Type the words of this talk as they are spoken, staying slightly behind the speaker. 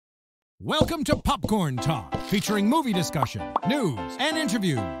Welcome to Popcorn Talk, featuring movie discussion, news, and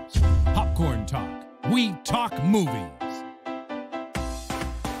interviews. Popcorn Talk. We talk movies.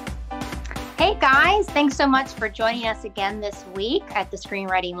 Hey guys, thanks so much for joining us again this week at the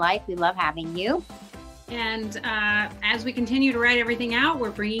Screenwriting Life. We love having you. And as we continue to write everything out,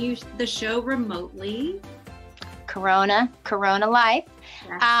 we're bringing you the show remotely. Corona Life.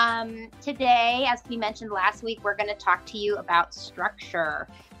 Yes. Today, as we mentioned last week, we're going to talk to you about structure.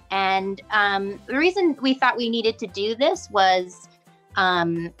 And the reason we thought we needed to do this was,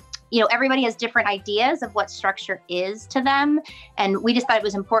 everybody has different ideas of what structure is to them. And we just thought it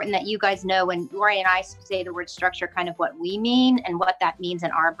was important that you guys know when Lori and I say the word structure, kind of what we mean and what that means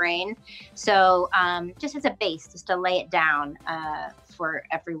in our brain. So just as a base, just to lay it down for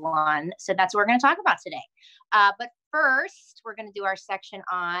everyone. So that's what we're going to talk about today. But first, we're going to do our section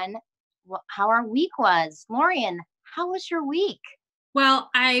on how our week was. Lorian, how was your week? Well,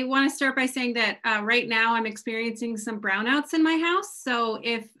 I want to start by saying that right now I'm experiencing some brownouts in my house. So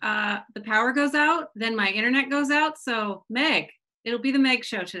if the power goes out, then my internet goes out. So Meg, it'll be the Meg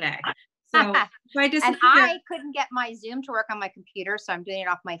show today. So I couldn't get my Zoom to work on my computer, so I'm doing it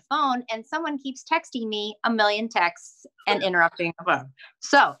off my phone. And someone keeps texting me a million texts and interrupting the phone.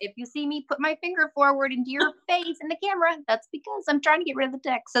 So if you see me put my finger forward into your face in the camera, that's because I'm trying to get rid of the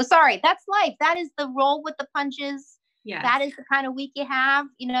text. So sorry, that's life. That is the roll with the punches. Yes. That is the kind of week you have,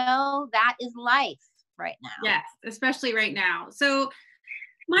 that is life right now. Yes, especially right now. So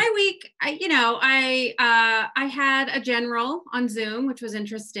my week, I had a general on Zoom, which was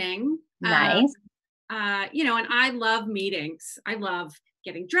interesting. Nice. And I love meetings. I love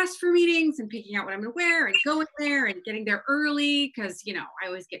getting dressed for meetings and picking out what I'm going to wear and going there and getting there early because, I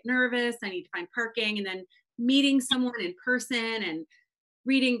always get nervous. I need to find parking and then meeting someone in person and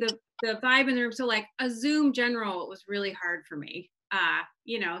reading the vibe in the room. So like a Zoom general was really hard for me,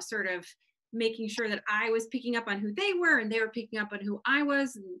 sort of making sure that I was picking up on who they were and they were picking up on who I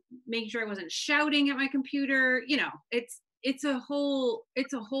was and making sure I wasn't shouting at my computer. It's a whole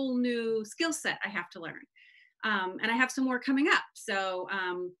new skill set I have to learn. And I have some more coming up. So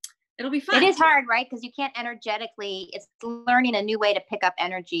it'll be fun. It is hard, right? Because you can't energetically, it's learning a new way to pick up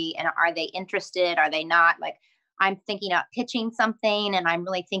energy. And are they interested? Are they not? Like, I'm thinking about pitching something and I'm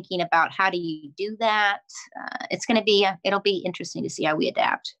really thinking about how do you do that? It'll be interesting to see how we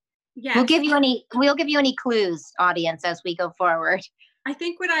adapt. Yes. We'll give you any clues, audience, as we go forward. I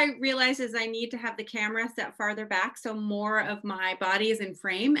think what I realize is I need to have the camera set farther back so more of my body is in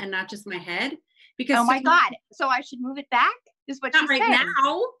frame and not just my head. Because oh my God. So I should move it back? Is what she's saying. Not right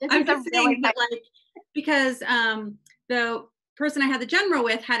now. I'm just saying that because the person I had the general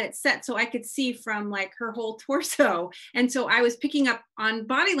with had it set so I could see from like her whole torso. And so I was picking up on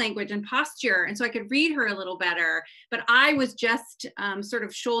body language and posture. And so I could read her a little better, but I was just sort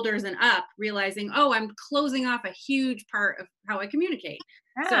of shoulders and up realizing, I'm closing off a huge part of how I communicate.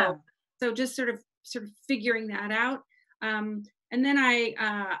 Ah. So just sort of figuring that out. And then I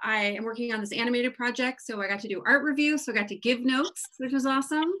am working on this animated project. So I got to do art review. So I got to give notes, which was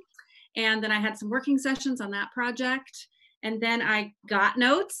awesome. And then I had some working sessions on that project. And then I got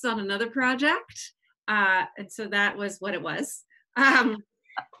notes on another project. And so that was what it was.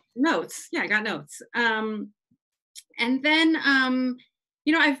 Notes. Yeah, I got notes. And then,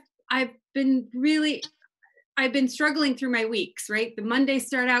 I've been struggling through my weeks, right? The Mondays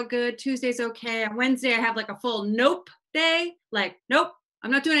start out good. Tuesday's okay. On Wednesday, I have like a full nope day. Like, nope, I'm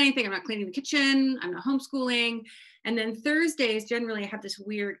not doing anything. I'm not cleaning the kitchen. I'm not homeschooling. And then Thursdays, generally, I have this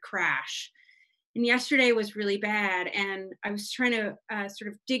weird crash. And yesterday was really bad. And I was trying to sort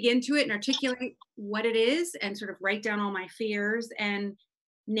of dig into it and articulate what it is and sort of write down all my fears and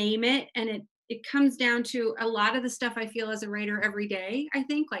name it. And it comes down to a lot of the stuff I feel as a writer every day, I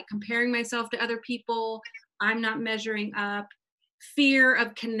think, like comparing myself to other people. I'm not measuring up. Fear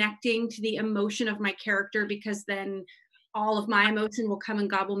of connecting to the emotion of my character because then all of my emotion will come and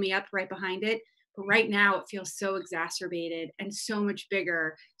gobble me up right behind it. But right now it feels so exacerbated and so much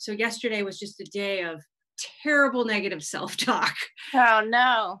bigger. So yesterday was just a day of terrible negative self-talk. Oh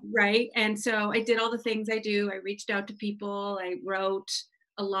no. Right. And so I did all the things I do. I reached out to people. I wrote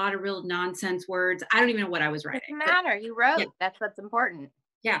a lot of real nonsense words. I don't even know what I was writing. It doesn't matter. You wrote. Yeah. That's what's important.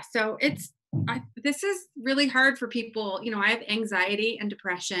 Yeah. So this is really hard for people. I have anxiety and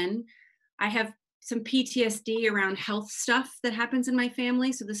depression. I have some PTSD around health stuff that happens in my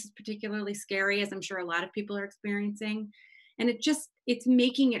family. So this is particularly scary, as I'm sure a lot of people are experiencing. And it's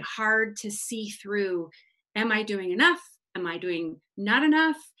making it hard to see through, am I doing enough? Am I doing not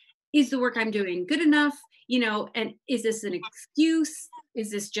enough? Is the work I'm doing good enough? And is this an excuse?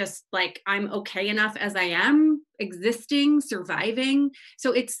 Is this just like, I'm okay enough as I am, existing, surviving?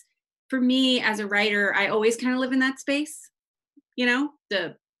 So it's for me as a writer, I always kind of live in that space,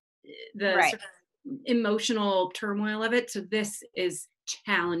 the Right. sort of emotional turmoil of it. So this is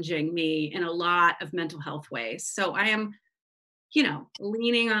challenging me in a lot of mental health ways. So I am,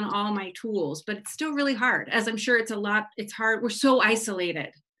 leaning on all my tools, but it's still really hard, as I'm sure it's hard. We're so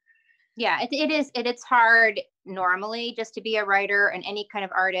isolated. Yeah, it is. It's hard normally just to be a writer and any kind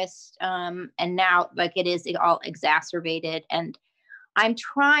of artist. And now like it is all exacerbated. And I'm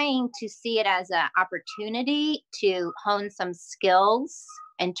trying to see it as an opportunity to hone some skills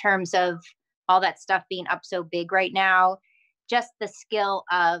in terms of all that stuff being up so big right now. Just the skill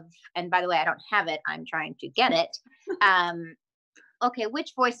of, and by the way, I don't have it. I'm trying to get it. Okay,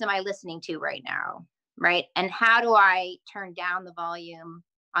 which voice am I listening to right now? Right. And how do I turn down the volume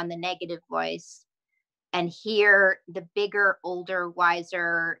on the negative voice and hear the bigger, older,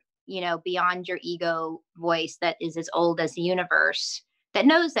 wiser, beyond your ego voice that is as old as the universe, that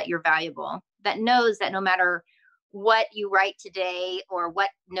knows that you're valuable, that knows that no matter what you write today or what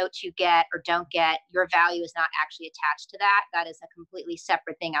notes you get or don't get, your value is not actually attached to that. That is a completely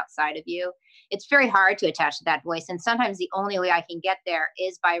separate thing outside of you. It's very hard to attach to that voice. And sometimes the only way I can get there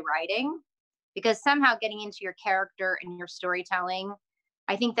is by writing, because somehow getting into your character and your storytelling,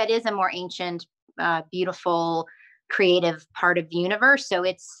 I think that is a more ancient, beautiful, creative part of the universe. So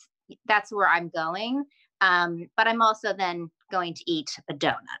that's where I'm going. But I'm also then going to eat a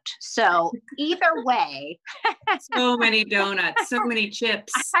donut. So either way, so many donuts, so many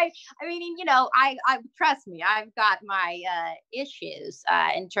chips. I mean, I trust me, I've got my issues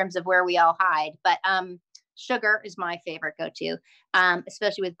in terms of where we all hide. But sugar is my favorite go-to,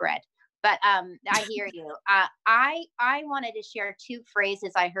 especially with bread. But I hear you. I wanted to share two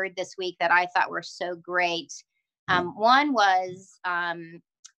phrases I heard this week that I thought were so great. One was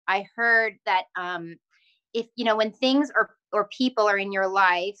I heard that if when things or people are in your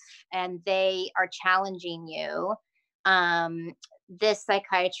life and they are challenging you, this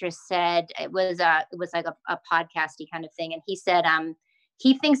psychiatrist said it was like a podcasty kind of thing, and he said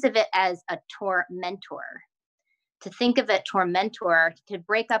he thinks of it as a tormentor. To think of it tormentor, to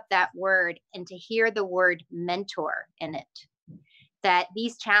break up that word and to hear the word mentor in it, that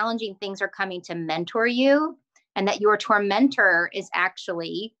these challenging things are coming to mentor you, and that your tormentor is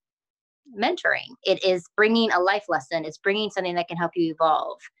actually mentoring. It is bringing a life lesson. It's bringing something that can help you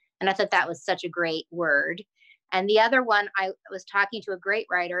evolve. And I thought that was such a great word. And the other one, I was talking to a great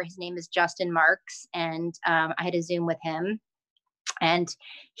writer. His name is Justin Marks, and I had a Zoom with him. And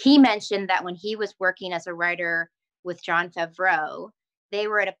he mentioned that when he was working as a writer with Jon Favreau, they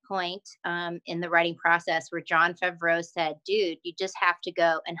were at a point in the writing process where Jon Favreau said, dude, you just have to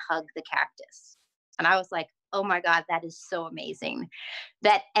go and hug the cactus. And I was like, oh my God, that is so amazing.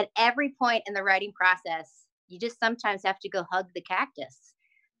 That at every point in the writing process, you just sometimes have to go hug the cactus,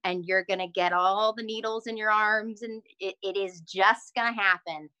 and you're going to get all the needles in your arms, and it is just going to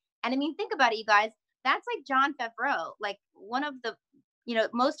happen. And I mean, think about it, you guys. That's like Jon Favreau, like one of the,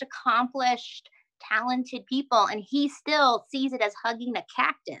 most accomplished, talented people, and he still sees it as hugging a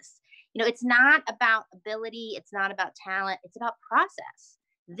cactus. It's not about ability. It's not about talent. It's about process.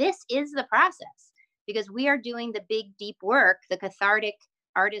 This is the process, because we are doing the big, deep work. The cathartic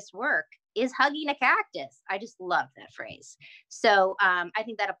artist work is hugging a cactus. I just love that phrase. So I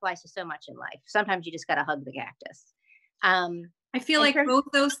think that applies to so much in life. Sometimes you just got to hug the cactus. I feel like both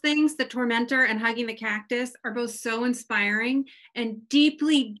those things, the tormentor and hugging the cactus, are both so inspiring and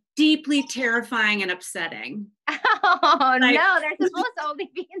deeply, deeply terrifying and upsetting. Oh, no, they're supposed to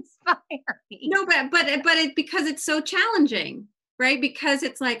only be inspiring. No, but because it's so challenging, right? Because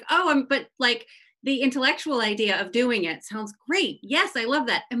it's like, but like the intellectual idea of doing it sounds great. Yes, I love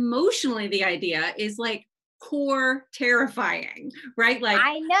that. Emotionally, the idea is like core terrifying, right? Like,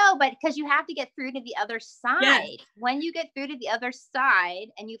 I know, but because you have to get through to the other side. Yes. When you get through to the other side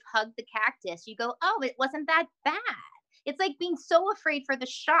and you've hugged the cactus, you go, oh, it wasn't that bad. It's like being so afraid for the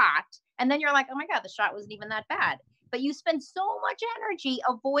shot, and then you're like, oh my God, the shot wasn't even that bad. But you spend so much energy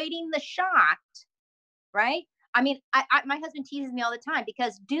avoiding the shot, right? I mean, my husband teases me all the time,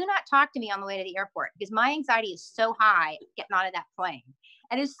 because do not talk to me on the way to the airport, because my anxiety is so high getting out of that plane.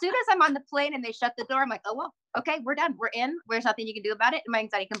 And as soon as I'm on the plane and they shut the door, I'm like, oh, well, okay, we're done. We're in. There's nothing you can do about it. And my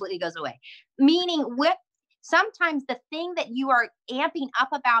anxiety completely goes away. Meaning sometimes the thing that you are amping up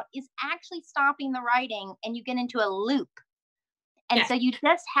about is actually stopping the writing, and you get into a loop. And so you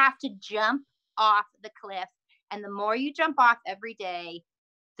just have to jump off the cliff. And the more you jump off every day,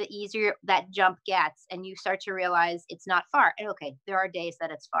 the easier that jump gets, and you start to realize it's not far. And okay, there are days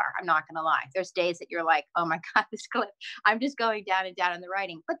that it's far. I'm not going to lie. There's days that you're like, oh my God, this cliff, I'm just going down and down in the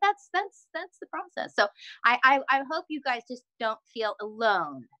writing. But that's the process. So I hope you guys just don't feel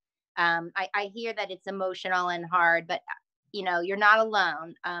alone I hear that it's emotional and hard, but you're not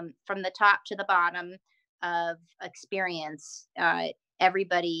alone. From the top to the bottom of experience,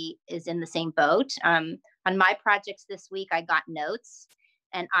 everybody is in the same boat. On my projects this week, I got notes,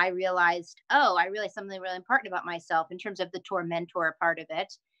 and I realized something really important about myself in terms of the tour mentor part of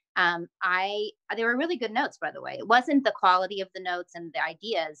it. They were really good notes, by the way. It wasn't the quality of the notes and the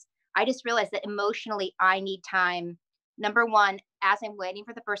ideas. I just realized that emotionally, I need time. Number one, as I'm waiting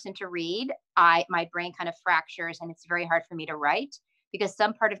for the person to read, my brain kind of fractures, and it's very hard for me to write because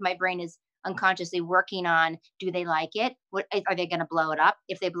some part of my brain is unconsciously working on, do they like it? What are they going to blow it up?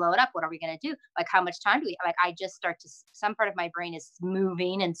 If they blow it up, what are we going to do? Like, how much time do we, like, I just start to, some part of my brain is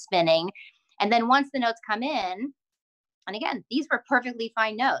moving and spinning. And then once the notes come in, and again, these were perfectly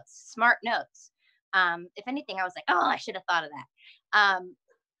fine notes, smart notes. If anything, I was like, oh, I should have thought of that.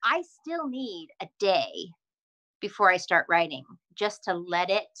 I still need a day before I start writing just to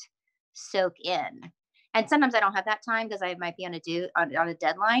let it soak in. And sometimes I don't have that time because I might be on a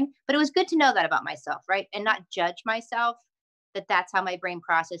deadline, but it was good to know that about myself, right? And not judge myself that that's how my brain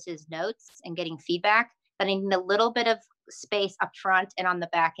processes notes and getting feedback, but I need a little bit of space up front and on the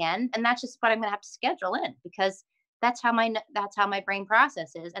back end. And that's just what I'm going to have to schedule in because that's how my brain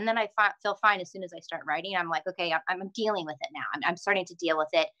processes. And then I feel fine as soon as I start writing. I'm like, okay, I'm dealing with it now. I'm starting to deal with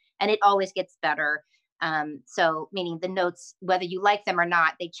it, and it always gets better. So meaning the notes, whether you like them or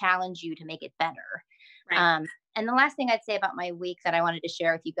not, they challenge you to make it better. Right. And the last thing I'd say about my week that I wanted to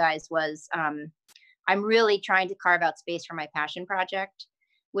share with you guys was I'm really trying to carve out space for my passion project,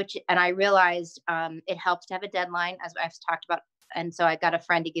 and I realized it helps to have a deadline, as I've talked about. And so I got a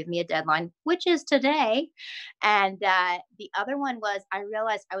friend to give me a deadline, which is today. And the other one was I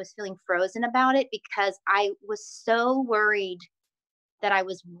realized I was feeling frozen about it because I was so worried that I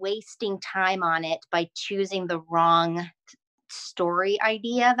was wasting time on it by choosing the wrong story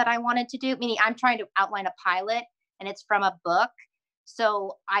idea that I wanted to do. Meaning I'm trying to outline a pilot and it's from a book.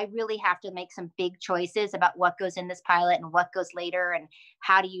 So I really have to make some big choices about what goes in this pilot and what goes later and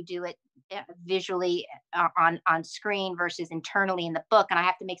how do you do it visually on screen versus internally in the book. And I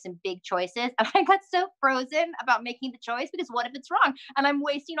have to make some big choices. And I got so frozen about making the choice because what if it's wrong? And I'm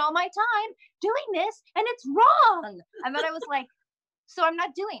wasting all my time doing this and it's wrong. And then I was like, so I'm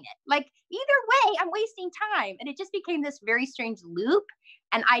not doing it. Like either way, I'm wasting time. And it just became this very strange loop.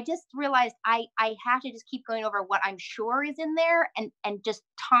 And I just realized I have to just keep going over what I'm sure is in there and just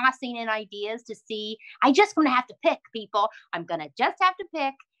tossing in ideas to see. I just going to have to pick, people. I'm going to just have to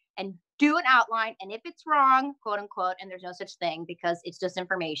pick and do an outline. And if it's wrong, quote unquote, and there's no such thing because it's just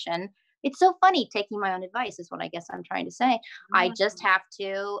information. It's so funny taking my own advice is what I guess I'm trying to say. Mm-hmm. I just have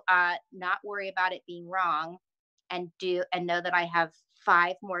to not worry about it being wrong and know that I have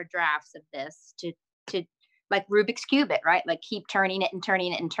 5 more drafts of this to like Rubik's Cube it, right? Like keep turning it and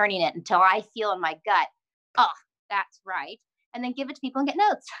turning it and turning it until I feel in my gut, oh, that's right. And then give it to people and get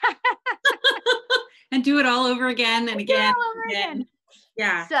notes. And do it all over again and again.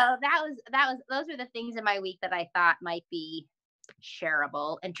 Yeah. So those are the things in my week that I thought might be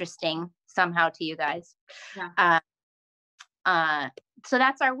shareable, interesting somehow to you guys. Yeah. So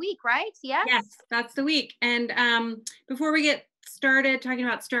that's our week, right? Yes? Yes, that's the week. And before we get started talking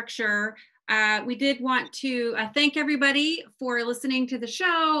about structure, we did want to thank everybody for listening to the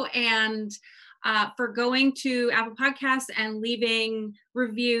show and for going to Apple Podcasts and leaving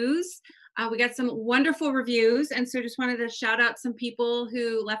reviews. We got some wonderful reviews, and so just wanted to shout out some people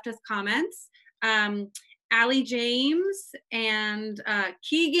who left us comments. Allie James and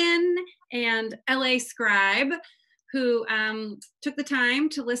Keegan and LA Scribe, who took the time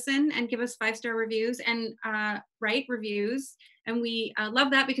to listen and give us 5-star reviews and write reviews. And we love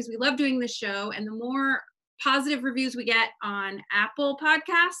that because we love doing this show. And the more positive reviews we get on Apple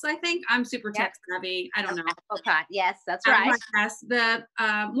Podcasts, I think, I'm super tech savvy. I don't know. Okay. Yes, that's right. Podcasts, the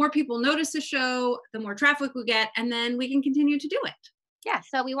more people notice the show, the more traffic we get, and then we can continue to do it. Yeah.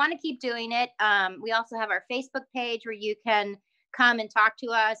 So we want to keep doing it. We also have our Facebook page where you can come and talk to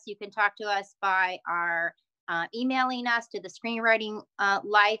us. You can talk to us by our emailing us to the Screenwriting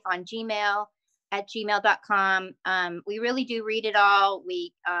Life on Gmail at gmail.com. We really do read it all.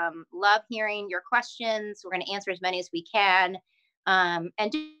 We love hearing your questions. We're going to answer as many as we can. And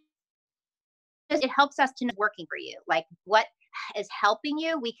it helps us to know working for you, like what is helping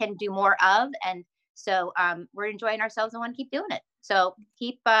you, we can do more of. And so we're enjoying ourselves and want to keep doing it. So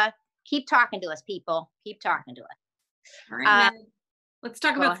keep talking to us, people. Keep talking to us. All right, let's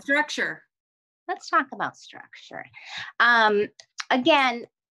talk about structure. Let's talk about structure. Again,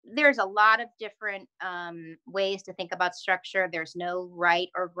 there's a lot of different ways to think about structure. There's no right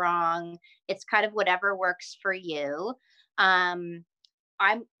or wrong. It's kind of whatever works for you.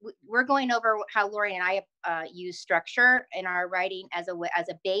 we're going over how Lori and I use structure in our writing as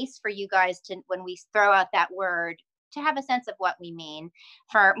a base for you guys to, when we throw out that word, to have a sense of what we mean.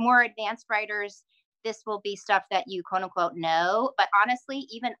 For more advanced writers, this will be stuff that you quote unquote know. But honestly,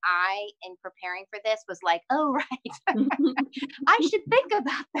 even I, in preparing for this, was like, oh, right, I should think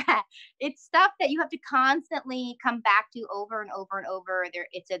about that. It's stuff that you have to constantly come back to over and over and over.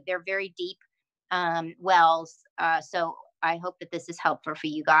 They're very deep wells. So I hope that this is helpful for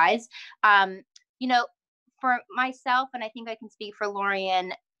you guys. You know, for myself, and I think I can speak for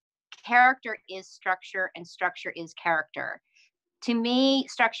Lorian, character is structure and structure is character. To me,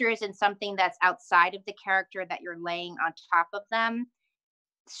 structure isn't something that's outside of the character that you're laying on top of them.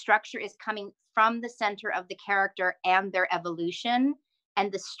 Structure is coming from the center of the character and their evolution.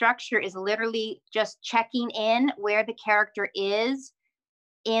 And the structure is literally just checking in where the character is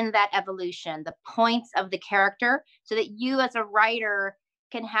in that evolution, the points of the character, so that you as a writer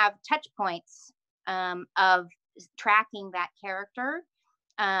can have touch points of tracking that character.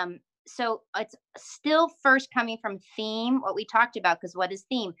 So it's still first coming from theme, what we talked about, because what is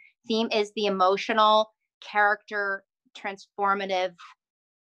theme? Theme is the emotional character transformative,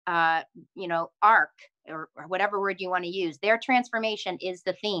 arc, or whatever word you want to use. Their transformation is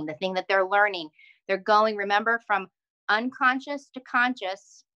the thing that they're learning. They're going, remember, from unconscious to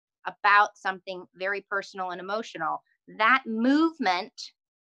conscious about something very personal and emotional. That movement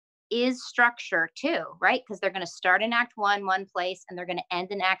is structure too, right? Because they're going to start in act one place, and they're going to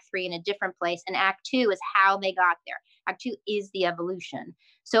end in act 3 in a different place. And act 2 is how they got there. Act 2 is the evolution.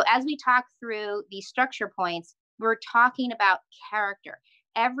 So as we talk through these structure points, we're talking about character.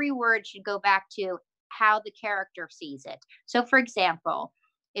 Every word should go back to how the character sees it. So for example,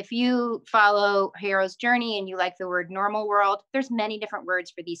 if you follow Hero's Journey and you like the word normal world, there's many different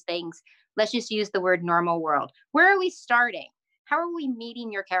words for these things. Let's just use the word normal world. Where are we starting? How are we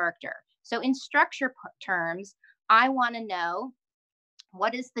meeting your character? So in structure terms, I want to know,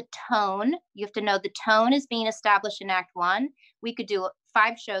 what is the tone? You have to know the tone is being established in act 1. We could do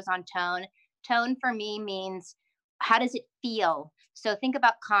 5 shows on tone. Tone for me means, how does it feel? So think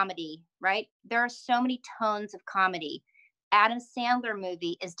about comedy, right? There are so many tones of comedy. Adam Sandler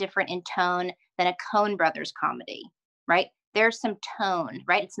movie is different in tone than a Coen Brothers comedy, right? There's some tone,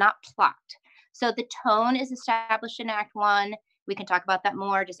 right? It's not plot. So the tone is established in act 1. We can talk about that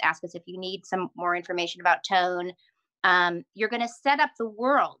more. Just ask us if you need some more information about tone. You're going to set up the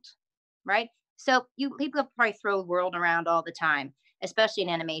world, right? So people probably throw world around all the time, especially in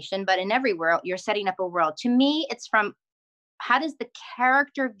animation, but in every world, you're setting up a world. To me, it's from, how does the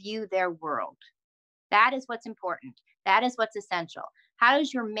character view their world? That is what's important. That is what's essential. How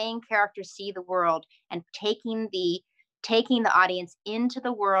does your main character see the world, and taking the audience into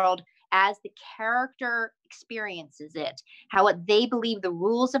the world as the character experiences it, what they believe the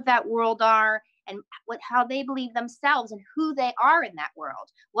rules of that world are, and how they believe themselves and who they are in that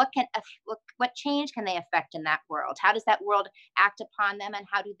world. What change can they affect in that world? How does that world act upon them, and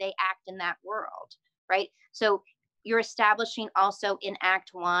how do they act in that world, right? So you're establishing also in act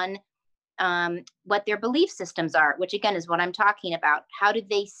 1 what their belief systems are, which again is what I'm talking about. How do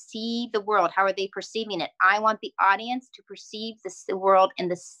they see the world? How are they perceiving it? I want the audience to perceive the world in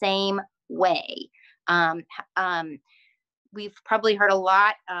the same way. We've probably heard a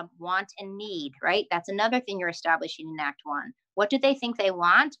lot of want and need, right? That's another thing you're establishing in act 1. What do they think they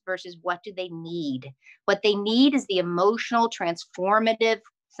want versus what do they need? What they need is the emotional, transformative,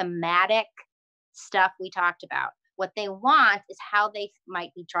 thematic stuff we talked about. What they want is how they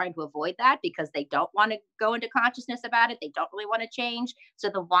might be trying to avoid that, because they don't want to go into consciousness about it. They don't really want to change. So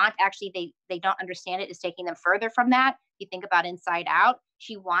the want, actually, they don't understand it, is taking them further from that. You think about Inside Out.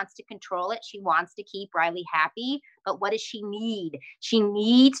 She wants to control it. She wants to keep Riley happy. But what does she need? She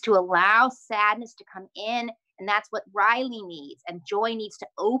needs to allow sadness to come in. And that's what Riley needs. And Joy needs to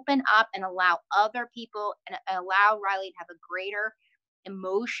open up and allow other people, and allow Riley to have a greater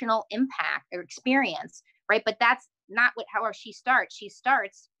emotional impact or experience, right? But that's not how she starts. She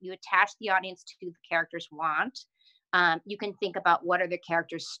starts, you attach the audience to the character's want. You can think about, what are the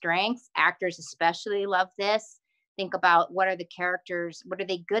character's strengths? Actors especially love this. Think about, what are the characters, what are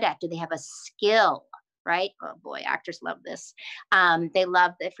they good at? Do they have a skill, right? Oh boy, actors love this. They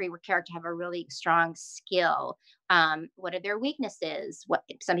love the free character have a really strong skill. What are their weaknesses? What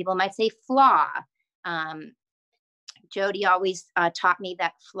some people might say flaw. Jody always taught me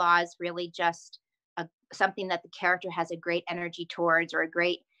that flaw is really just something that the character has a great energy towards, or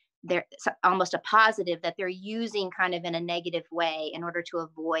they're almost a positive that they're using kind of in a negative way in order to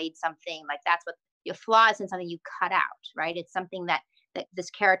avoid something. Like, that's what your flaw isn't something you cut out, right? It's something that this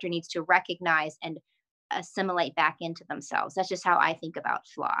character needs to recognize and assimilate back into themselves. That's just how I think about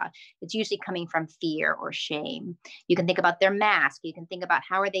flaw. It's usually coming from fear or shame. You can think about their mask. You can think about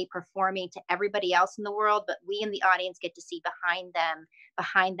how are they performing to everybody else in the world, but we in the audience get to see behind them,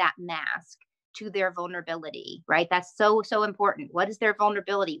 behind that mask, to their vulnerability, right? That's so, so important. What is their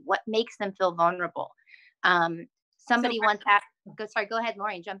vulnerability? What makes them feel vulnerable? Somebody once asked, go ahead,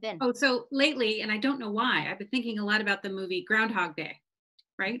 Maureen, jump in. Oh, so lately, and I don't know why, I've been thinking a lot about the movie Groundhog Day,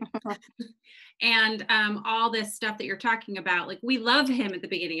 right? And all this stuff that you're talking about, like we love him at the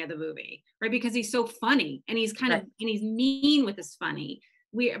beginning of the movie, right? Because he's so funny and he's kind of, and he's mean with his funny.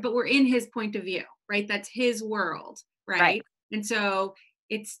 But we're in his point of view, right? That's his world, right? And so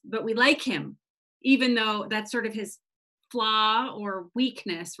but we like him, even though that's sort of his flaw or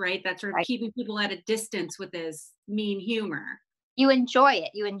weakness, right? That's sort of keeping people at a distance with his mean humor. You enjoy it.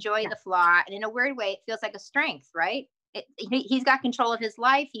 You enjoy the flaw. And in a weird way, it feels like a strength, right? He's got control of his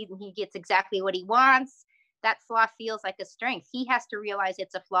life. He gets exactly what he wants. That flaw feels like a strength. He has to realize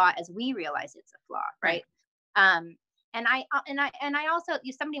it's a flaw as we realize it's a flaw, right? And I also,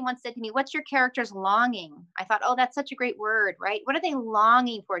 somebody once said to me, what's your character's longing? I thought, oh, that's such a great word, right? What are they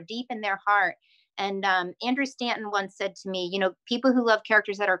longing for deep in their heart? And Andrew Stanton once said to me, people who love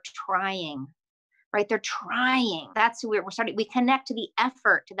characters that are trying, right? They're trying. That's where we're starting. We connect to the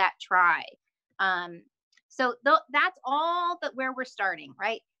effort, to that try. So that's all where we're starting,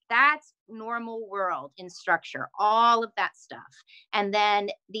 right? That's normal world in structure, all of that stuff. And then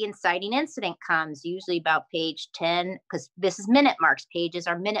the inciting incident comes usually about page 10, because this is minute marks. Pages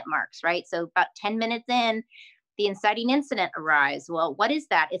are minute marks, right? So about 10 minutes in, the inciting incident arrives. Well, what is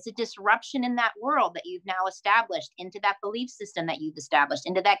that? It's a disruption in that world that you've now established, into that belief system that you've established,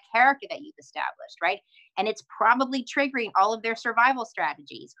 into that character that you've established, right? And it's probably triggering all of their survival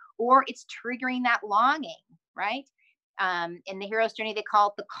strategies, or it's triggering that longing, right? In the hero's journey, they call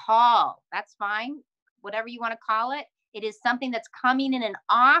it the call. That's fine. Whatever you want to call it. It is something that's coming in and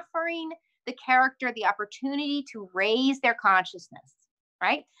offering the character the opportunity to raise their consciousness,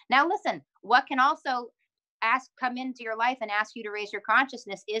 right? Now, listen, what can also come into your life and ask you to raise your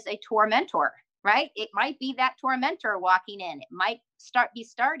consciousness is a tormentor, right? It might be that tormentor walking in. It might be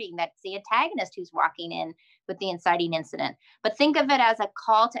starting that's the antagonist who's walking in with the inciting incident. But think of it as a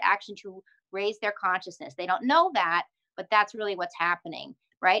call to action to raise their consciousness. They don't know that, but that's really what's happening,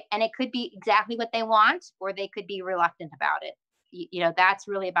 right? And it could be exactly what they want, or they could be reluctant about it. That's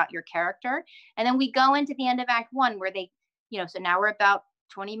really about your character. And then we go into the end of Act 1 where they, so now we're about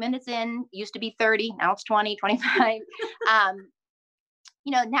 20 minutes in, used to be 30, now it's 20, 25.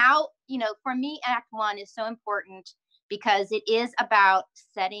 Now, for me, Act 1 is so important because it is about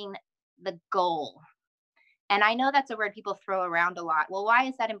setting the goal. And I know that's a word people throw around a lot. Well, why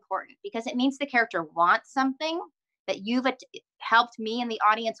is that important? Because it means the character wants something that you've helped me and the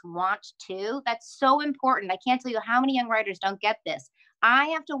audience want to. That's so important. I can't tell you how many young writers don't get this. I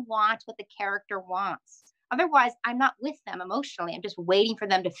have to want what the character wants. Otherwise, I'm not with them emotionally. I'm just waiting for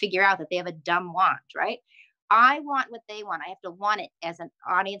them to figure out that they have a dumb want, right? I want what they want. I have to want it as an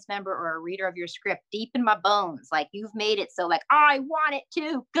audience member or a reader of your script deep in my bones. Like, you've made it so, like, I want it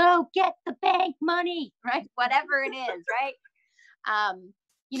to go get the bank money, right? Whatever it is, right?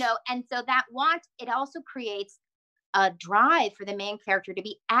 And so that want, it also creates a drive for the main character to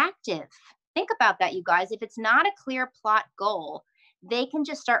be active. Think about that, you guys. If it's not a clear plot goal, they can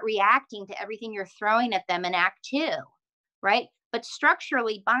just start reacting to everything you're throwing at them in Act 2, right? But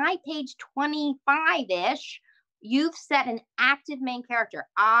structurally, by page 25-ish, you've set an active main character.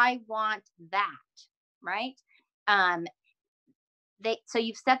 I want that, right? So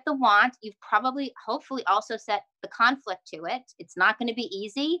you've set the want. You've probably, hopefully, also set the conflict to it. It's not going to be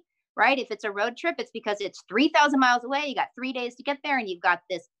easy, right? If it's a road trip, it's because it's 3,000 miles away. You got 3 days to get there, and you've got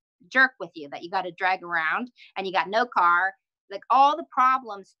this jerk with you that you got to drag around, and you got no car. Like, all the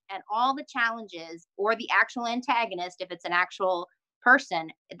problems and all the challenges, or the actual antagonist, if it's an actual person,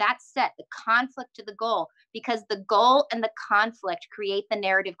 that's set the conflict to the goal, because the goal and the conflict create the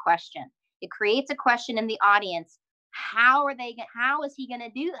narrative question. It creates a question in the audience. How is she going to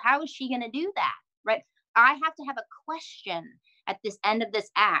do that? Right. I have to have a question at this end of this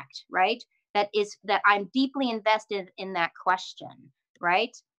act, right? That I'm deeply invested in that question,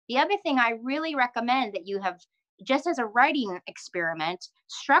 right? The other thing I really recommend that you have, just as a writing experiment,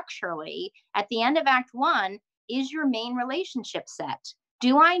 structurally, at the end of Act 1, is your main relationship set.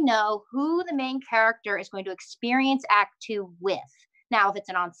 Do I know who the main character is going to experience Act 2 with? Now, if it's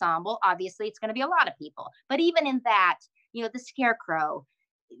an ensemble, obviously it's going to be a lot of people. But even in that, the Scarecrow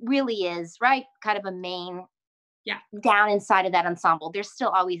really is, right, kind of a main, down inside of that ensemble. There's still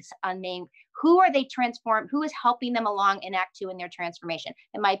always a main. Who are they transformed? Who is helping them along in Act 2 in their transformation?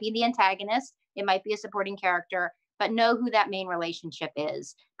 It might be the antagonist. It might be a supporting character, but know who that main relationship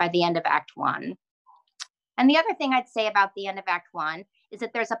is by the end of Act 1. And the other thing I'd say about the end of Act 1 is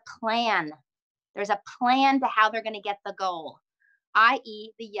that there's a plan. There's a plan to how they're going to get the goal,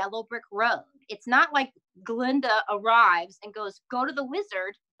 i.e. the yellow brick road. It's not like Glinda arrives and goes, go to the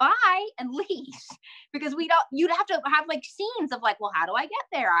wizard, bye, and leaves. Because you'd have to have like scenes of like, well, how do I get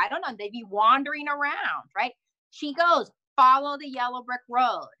there? I don't know. They'd be wandering around, right? She goes, follow the yellow brick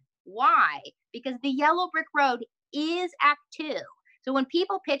road. Why? Because the yellow brick road is Act 2. So when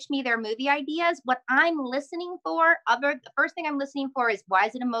people pitch me their movie ideas, what I'm listening for, the first thing I'm listening for is, why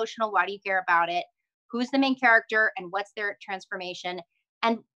is it emotional? Why do you care about it? Who's the main character and what's their transformation?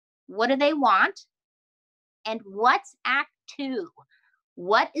 And what do they want? And what's Act 2?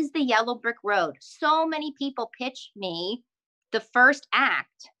 What is the yellow brick road? So many people pitch me the first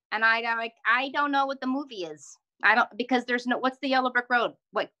act, and I don't know what the movie is. Because there's no, what's the yellow brick road?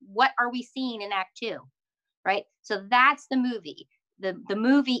 What are we seeing in Act 2? Right? So that's the movie. The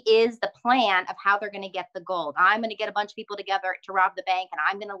movie is the plan of how they're going to get the gold. I'm going to get a bunch of people together to rob the bank, and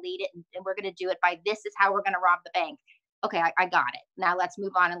I'm going to lead it, and we're going to do it by, this is how we're going to rob the bank. Okay, I got it. Now let's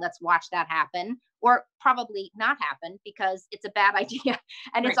move on and let's watch that happen, or probably not happen because it's a bad idea.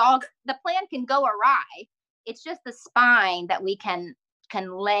 And It's all, the plan can go awry. It's just the spine that we can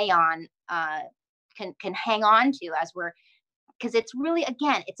lay on, can hang on to as because it's really,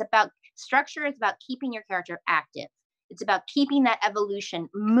 again, it's about structure. It's about keeping your character active. It's about keeping that evolution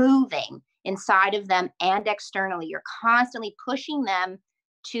moving inside of them and externally. You're constantly pushing them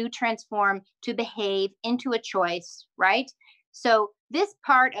to transform, to behave into a choice, right? So this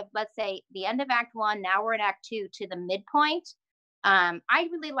part of, let's say, the end of Act 1, now we're in Act 2 to the midpoint. I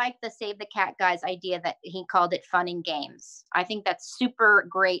really like the Save the Cat guy's idea that he called it fun and games. I think that's super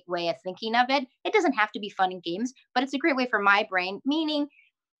great way of thinking of it. It doesn't have to be fun and games, but it's a great way for my brain, meaning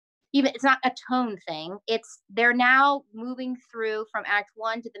even it's not a tone thing. They're now moving through from Act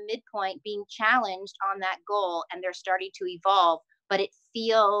 1 to the midpoint, being challenged on that goal, and they're starting to evolve, but it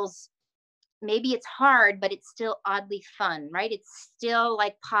feels, maybe it's hard, but it's still oddly fun, right? It's still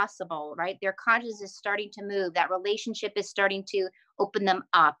like possible, right? Their consciousness is starting to move. That relationship is starting to open them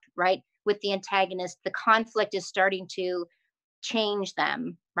up, right? With the antagonist, the conflict is starting to change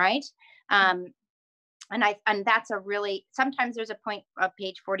them, right? And that's a really, sometimes there's a point of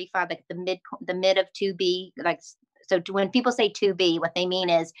page 45, like the mid of 2B, like, so when people say 2B, what they mean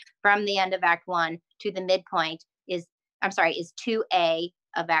is from the end of Act 1 to the midpoint is 2A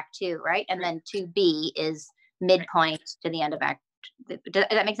of Act 2, right? And then 2B is midpoint to the end of Act. Does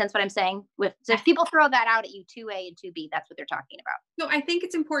that make sense what I'm saying? So if people throw that out at you, 2A and 2B, that's what they're talking about. So I think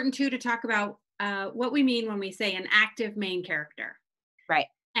it's important too to talk about what we mean when we say an active main character. Right.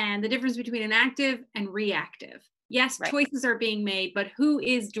 And the difference between an active and reactive. Yes, right. Choices are being made, but who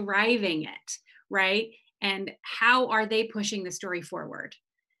is driving it, right? And how are they pushing the story forward?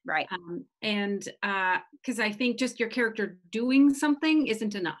 Right. Because I think just your character doing something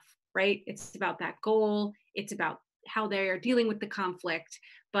isn't enough, right? It's about that goal. It's about how they are dealing with the conflict.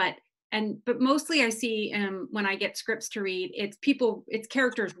 But mostly I see when I get scripts to read, it's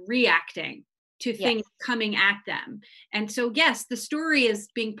characters reacting to things coming at them. And so, yes, the story is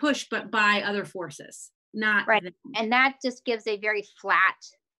being pushed, but by other forces, not right. them. And that just gives a very flat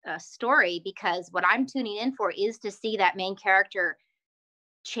story, because what I'm tuning in for is to see that main character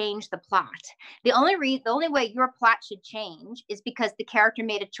change the plot. The only way your plot should change is because the character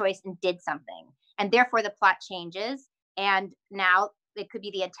made a choice and did something, and therefore the plot changes. And now it could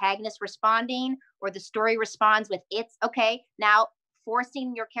be the antagonist responding, or the story responds with its, okay, now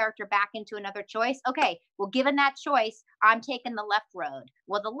forcing your character back into another choice. Okay, well, given that choice, I'm taking the left road.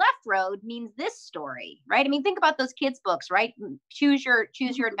 Well, the left road means this story, right? I mean, think about those kids' books, right? Choose your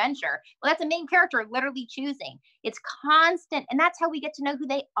adventure. Well, that's a main character literally choosing. It's constant, and that's how we get to know who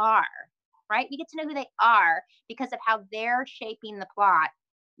they are, right? We get to know who they are because of how they're shaping the plot.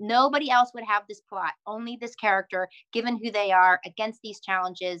 Nobody else would have this plot. Only this character, given who they are against these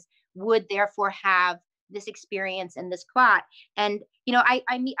challenges, would therefore have this experience and this plot. And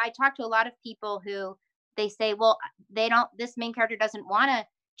I talk to a lot of people who they say, well, this main character doesn't want to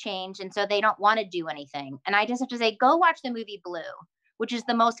change, and so they don't want to do anything. And I just have to say, go watch the movie Blue, which is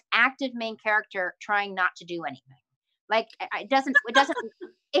the most active main character trying not to do anything. Like it doesn't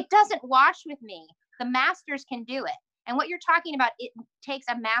wash with me. The masters can do it. And what you're talking about, it takes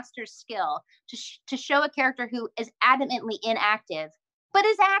a master's skill to show a character who is adamantly inactive, but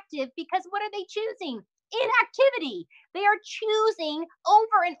is active, because what are they choosing? Inactivity. They are choosing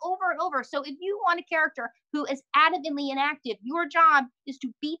over and over and over. So if you want a character who is adamantly inactive, your job is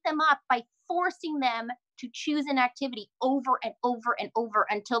to beat them up by forcing them to choose an activity over and over and over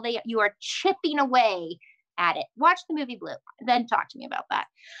until you are chipping away at it. Watch the movie Blue, then talk to me about that.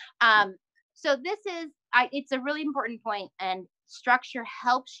 So this is, it's a really important point, and structure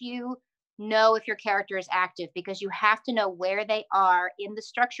helps you know if your character is active, because you have to know where they are in the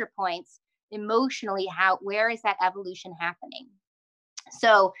structure points emotionally. Where is that evolution happening?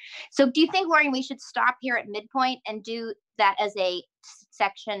 So do you think, Lauren, we should stop here at midpoint and do that as a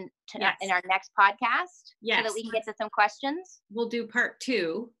section in our next podcast? Yes. So that we can get to some questions? We'll do part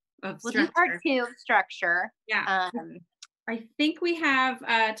 2 of structure. We'll do part 2 of structure. Yeah. I think we have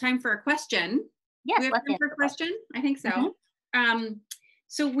time for a question. Yes, we have time for a question? I think so. Mm-hmm.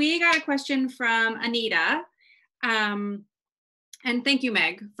 So we got a question from Anita. And thank you,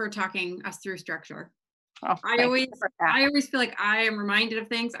 Meg, for talking us through structure. Oh, I always feel like I am reminded of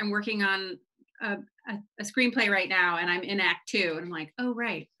things. I'm working on a screenplay right now, and I'm in act 2, and I'm like, oh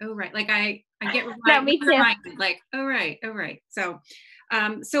right. Like I get reminded, like, oh right. So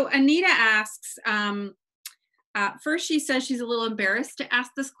Anita asks, first she says she's a little embarrassed to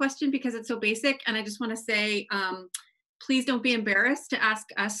ask this question because it's so basic, and I just want to say, please don't be embarrassed to ask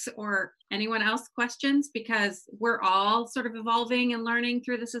us or anyone else questions, because we're all sort of evolving and learning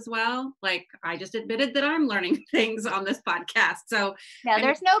through this as well. Like, I just admitted that I'm learning things on this podcast. So yeah,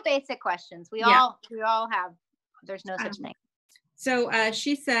 there's no basic questions. We all have, there's no such thing. So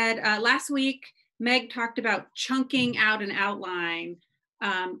she said, last week, Meg talked about chunking out an outline.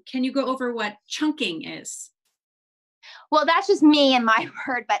 Can you go over what chunking is? Well, that's just me and my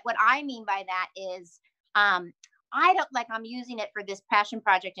word. But what I mean by that is, I'm using it for this passion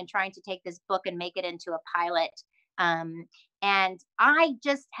project and trying to take this book and make it into a pilot. And I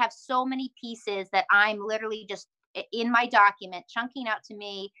just have so many pieces that I'm literally just in my document. Chunking out to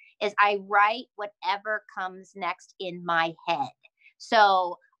me is I write whatever comes next in my head.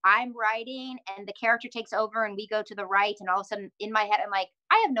 So I'm writing and the character takes over and we go to the right. And all of a sudden in my head, I'm like,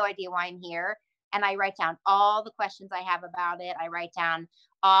 I have no idea why I'm here. And I write down all the questions I have about it. I write down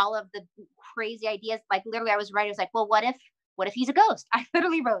all of the crazy ideas. Like literally I was like, well, what if he's a ghost? I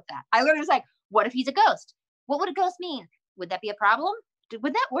literally wrote that. I literally was like, what if he's a ghost? What would a ghost mean? Would that be a problem?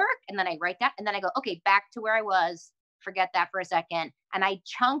 Would that work? And then I write that. And then I go, okay, back to where I was. Forget that for a second. And I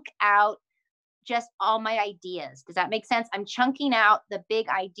chunk out just all my ideas. Does that make sense? I'm chunking out the big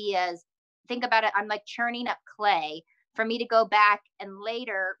ideas. Think about it. I'm like churning up clay for me to go back and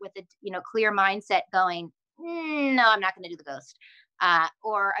later with a clear mindset going, no, I'm not going to do the ghost.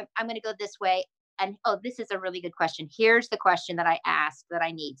 Or I'm going to go this way. And, oh, this is a really good question. Here's the question that I asked that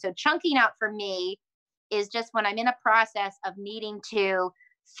I need. So chunking out for me is just when I'm in a process of needing to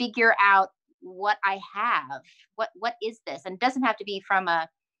figure out what I have. What is this? And it doesn't have to be from a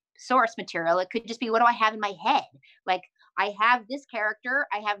source material. It could just be, what do I have in my head? Like, I have this character.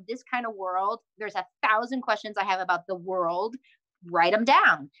 I have this kind of world. There's 1,000 questions I have about the world. Write them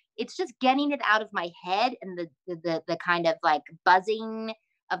down. It's just getting it out of my head and the kind of like buzzing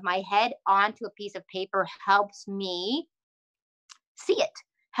of my head onto a piece of paper helps me see it,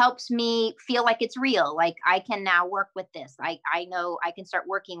 helps me feel like it's real. Like I can now work with this. I know I can start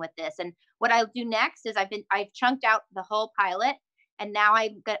working with this. And what I'll do next is I've chunked out the whole pilot. And now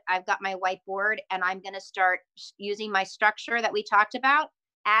I've got my whiteboard and I'm going to start using my structure that we talked about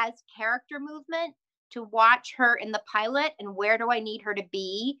as character movement to watch her in the pilot and where do I need her to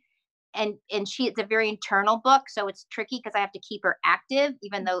be. And it's a very internal book. So it's tricky because I have to keep her active,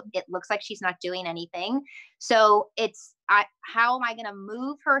 even though it looks like she's not doing anything. So how am I going to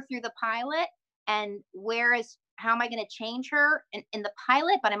move her through the pilot and how am I going to change her in the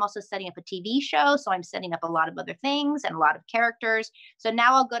pilot? But I'm also setting up a TV show. So I'm setting up a lot of other things and a lot of characters. So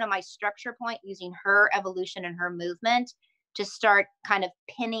now I'll go to my structure point using her evolution and her movement to start kind of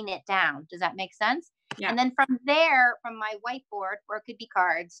pinning it down. Does that make sense? Yeah. And then from there, from my whiteboard, or it could be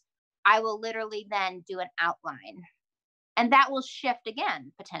cards, I will literally then do an outline. And that will shift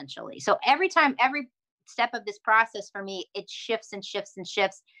again, potentially. So every step of this process for me, it shifts and shifts and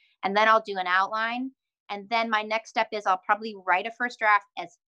shifts. And then I'll do an outline. And then my next step is I'll probably write a first draft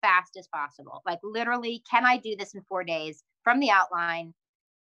as fast as possible. Like literally, can I do this in 4 days from the outline?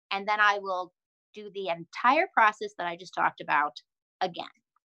 And then I will do the entire process that I just talked about again.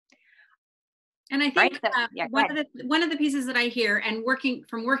 And I think one of the pieces that I hear and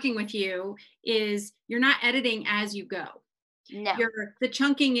working with you is you're not editing as you go. No. The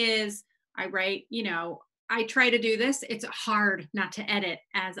chunking is, I write, I try to do this. It's hard not to edit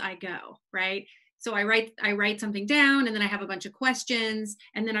as I go, right? So I write something down and then I have a bunch of questions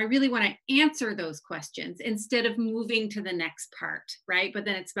and then I really want to answer those questions instead of moving to the next part, right? But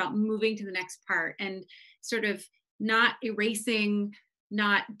then it's about moving to the next part and sort of not erasing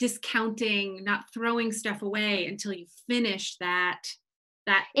not discounting, not throwing stuff away until you finish that.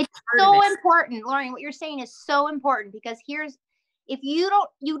 It's so important, Lauren. What you're saying is so important, because if you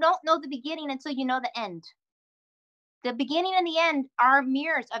don't know the beginning until you know the end. The beginning and the end are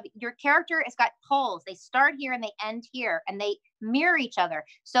mirrors of your character. Has got poles. They start here and they end here, and they mirror each other.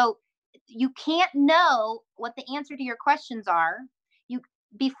 So you can't know what the answer to your questions are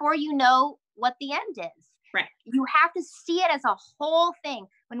before you know what the end is. Right. You have to see it as a whole thing.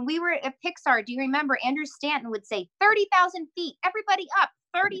 When we were at Pixar, do you remember Andrew Stanton would say 30,000 feet, everybody up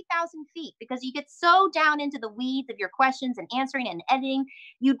 30,000 feet, because you get so down into the weeds of your questions and answering and editing,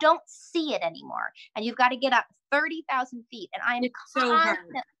 you don't see it anymore. And you've got to get up 30,000 feet. And it's so hard.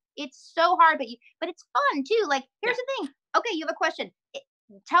 It's so hard, but it's fun too. Like, here's the thing. Okay, you have a question.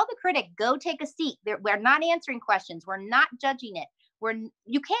 Tell the critic, go take a seat. We're not answering questions. We're not judging it.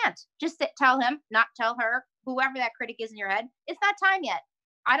 You can't just tell him, not tell her, whoever that critic is in your head, it's not time yet.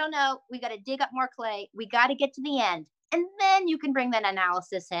 I don't know. We got to dig up more clay. We got to get to the end. And then you can bring that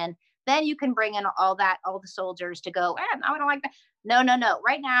analysis in. Then you can bring in all the soldiers to go, I don't like that. No.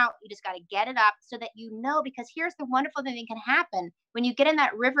 Right now, you just got to get it up so that you know, because here's the wonderful thing that can happen. When you get in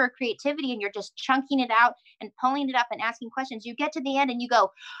that river of creativity and you're just chunking it out and pulling it up and asking questions, you get to the end and you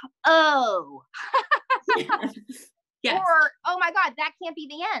go, oh. Yes. Yes. Or, oh my God, that can't be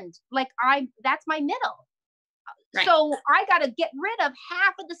the end. Like that's my middle. Right. So I got to get rid of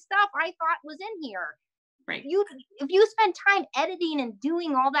half of the stuff I thought was in here. Right. If you spend time editing and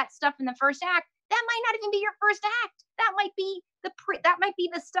doing all that stuff in the first act, that might not even be your first act. That might be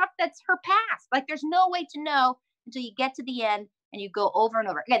the stuff that's her past. Like, there's no way to know until you get to the end and you go over and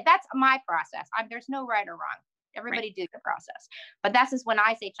over. Again, that's my process. There's no right or wrong. Everybody do the process. But that's just when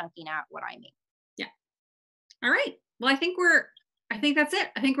I say chunking out what I mean. Yeah. All right. Well, I think that's it.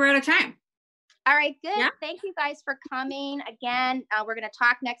 I think we're out of time. All right, good. Yeah. Thank you guys for coming. Again, we're going to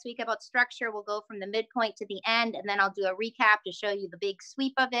talk next week about structure. We'll go from the midpoint to the end, and then I'll do a recap to show you the big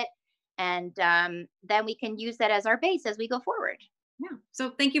sweep of it. And then we can use that as our base as we go forward. Yeah.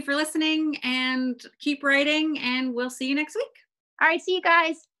 So thank you for listening, and keep writing, and we'll see you next week. All right. See you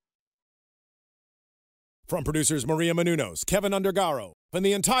guys. From producers Maria Menounos, Kevin Undergaro, and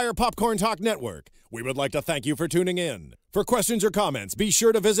the entire Popcorn Talk Network, we would like to thank you for tuning in. For questions or comments, be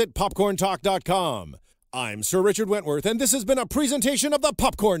sure to visit popcorntalk.com. I'm Sir Richard Wentworth, and this has been a presentation of the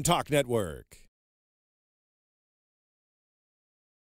Popcorn Talk Network.